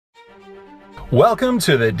Welcome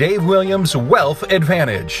to the Dave Williams Wealth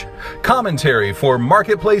Advantage. Commentary for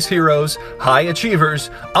marketplace heroes, high achievers,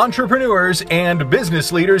 entrepreneurs, and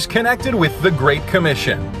business leaders connected with the Great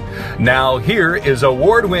Commission. Now here is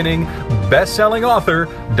award-winning, best-selling author,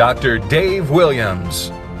 Dr. Dave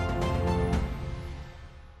Williams.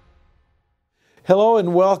 Hello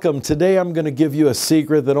and welcome. Today I'm going to give you a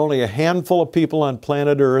secret that only a handful of people on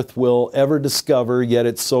planet Earth will ever discover, yet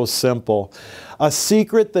it's so simple. A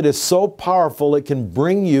secret that is so powerful it can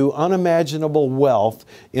bring you unimaginable wealth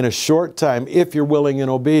in a short time if you're willing and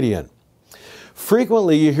obedient.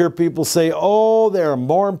 Frequently you hear people say, oh, there are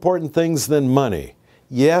more important things than money.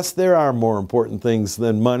 Yes, there are more important things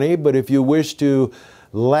than money, but if you wish to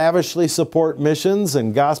lavishly support missions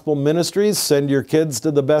and gospel ministries, send your kids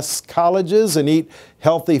to the best colleges, and eat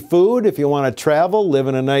healthy food, if you want to travel, live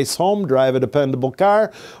in a nice home, drive a dependable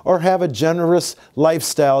car, or have a generous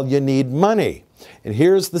lifestyle, you need money. And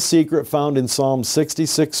here's the secret found in Psalm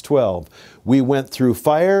 66:12. We went through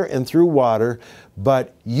fire and through water,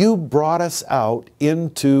 but you brought us out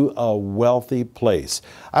into a wealthy place.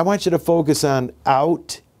 I want you to focus on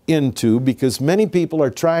out into, because many people are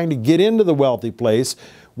trying to get into the wealthy place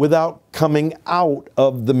without coming out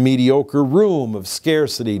of the mediocre room of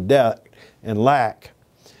scarcity, debt, and lack.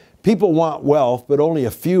 People want wealth, but only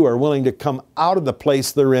a few are willing to come out of the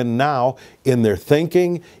place they're in now in their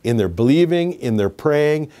thinking, in their believing, in their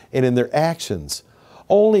praying, and in their actions.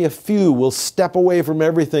 Only a few will step away from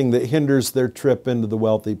everything that hinders their trip into the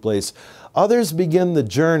wealthy place. Others begin the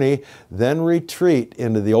journey, then retreat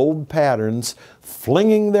into the old patterns,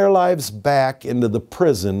 flinging their lives back into the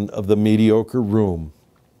prison of the mediocre room.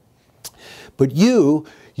 But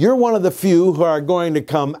you're one of the few who are going to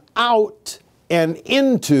come out and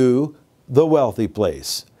into the wealthy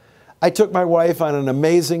place. I took my wife on an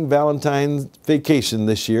amazing Valentine's vacation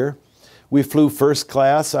this year. We flew first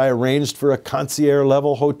class. I arranged for a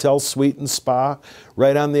concierge-level hotel suite and spa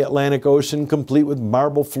right on the Atlantic Ocean, complete with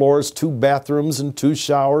marble floors, 2 bathrooms and 2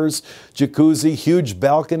 showers, jacuzzi, huge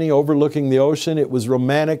balcony overlooking the ocean. It was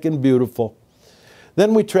romantic and beautiful.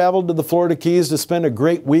 Then we traveled to the Florida Keys to spend a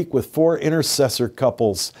great week with 4 intercessor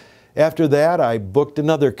couples. After that, I booked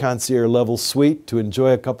another concierge-level suite to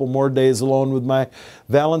enjoy a couple more days alone with my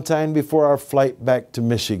Valentine before our flight back to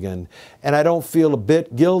Michigan. And I don't feel a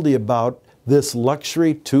bit guilty about this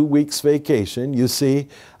luxury 2 weeks vacation. You see,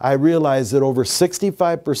 I realize that over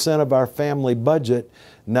 65% of our family budget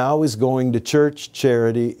now is going to church,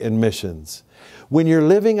 charity, and missions. When you're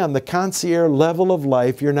living on the concierge level of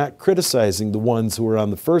life, you're not criticizing the ones who are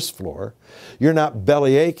on the first floor. You're not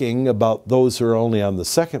belly-aching about those who are only on the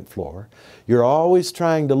second floor. You're always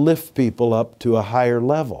trying to lift people up to a higher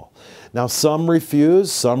level. Now, some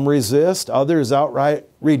refuse, some resist, others outright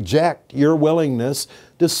reject your willingness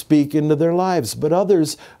to speak into their lives, but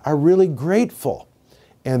others are really grateful,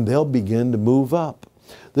 and they'll begin to move up.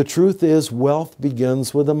 The truth is, wealth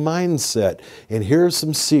begins with a mindset, and here are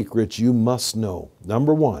some secrets you must know.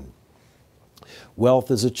 Number 1,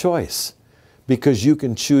 wealth is a choice. Because you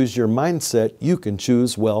can choose your mindset, you can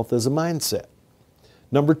choose wealth as a mindset.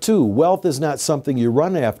 Number 2, wealth is not something you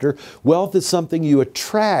run after. Wealth is something you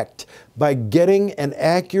attract by getting an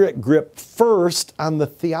accurate grip first on the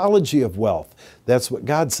theology of wealth. That's what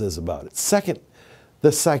God says about it. Second,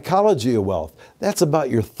 the psychology of wealth. That's about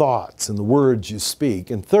your thoughts and the words you speak.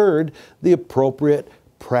 And third, the appropriate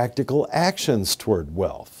practical actions toward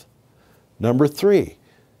wealth. Number 3,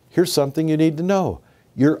 here's something you need to know.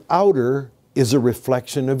 Your outer is a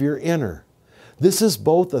reflection of your inner. This is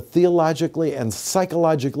both a theologically and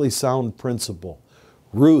psychologically sound principle.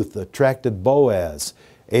 Ruth attracted Boaz.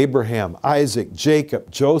 Abraham, Isaac, Jacob,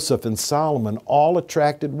 Joseph, and Solomon all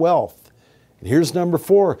attracted wealth. And here's number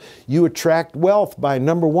 4. You attract wealth by,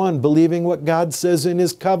 number 1, believing what God says in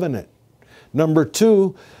His covenant. Number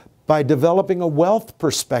 2, by developing a wealth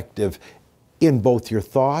perspective in both your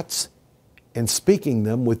thoughts and speaking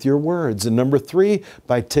them with your words. And number 3,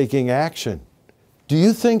 by taking action. Do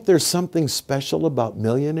you think there's something special about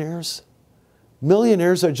millionaires?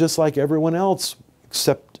 Millionaires are just like everyone else,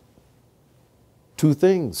 except 2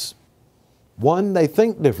 things. 1, they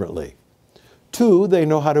think differently. 2, they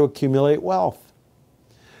know how to accumulate wealth.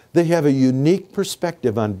 They have a unique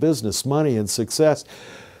perspective on business, money, and success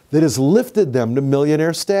that has lifted them to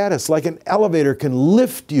millionaire status, like an elevator can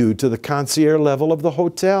lift you to the concierge level of the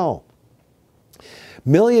hotel.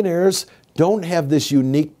 Millionaires don't have this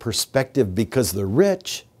unique perspective because they're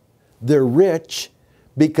rich. They're rich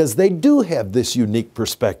because they do have this unique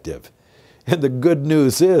perspective. And the good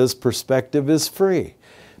news is perspective is free.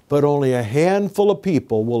 But only a handful of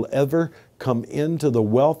people will ever come into the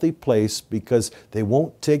wealthy place because they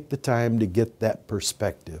won't take the time to get that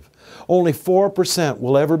perspective. Only 4%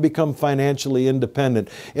 will ever become financially independent,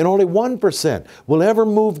 and only 1% will ever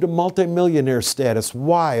move to multimillionaire status.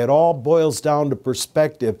 Why? It all boils down to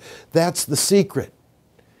perspective. That's the secret.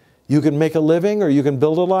 You can make a living or you can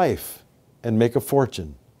build a life and make a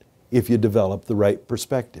fortune if you develop the right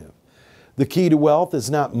perspective. The key to wealth is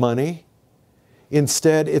not money.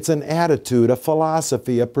 Instead, it's an attitude, a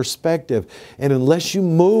philosophy, a perspective. And unless you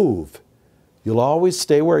move, you'll always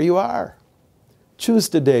stay where you are. Choose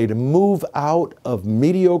today to move out of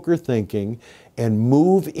mediocre thinking and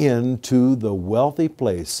move into the wealthy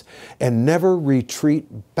place and never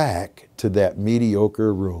retreat back to that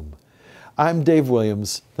mediocre room. I'm Dave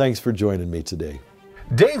Williams. Thanks for joining me today.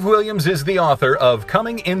 Dave Williams is the author of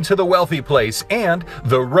Coming into the Wealthy Place and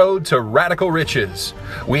The Road to Radical Riches.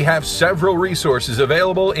 We have several resources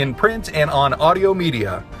available in print and on audio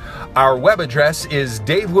media. Our web address is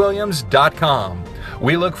davewilliams.com.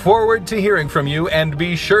 We look forward to hearing from you, and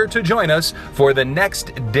be sure to join us for the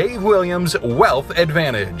next Dave Williams Wealth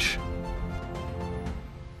Advantage.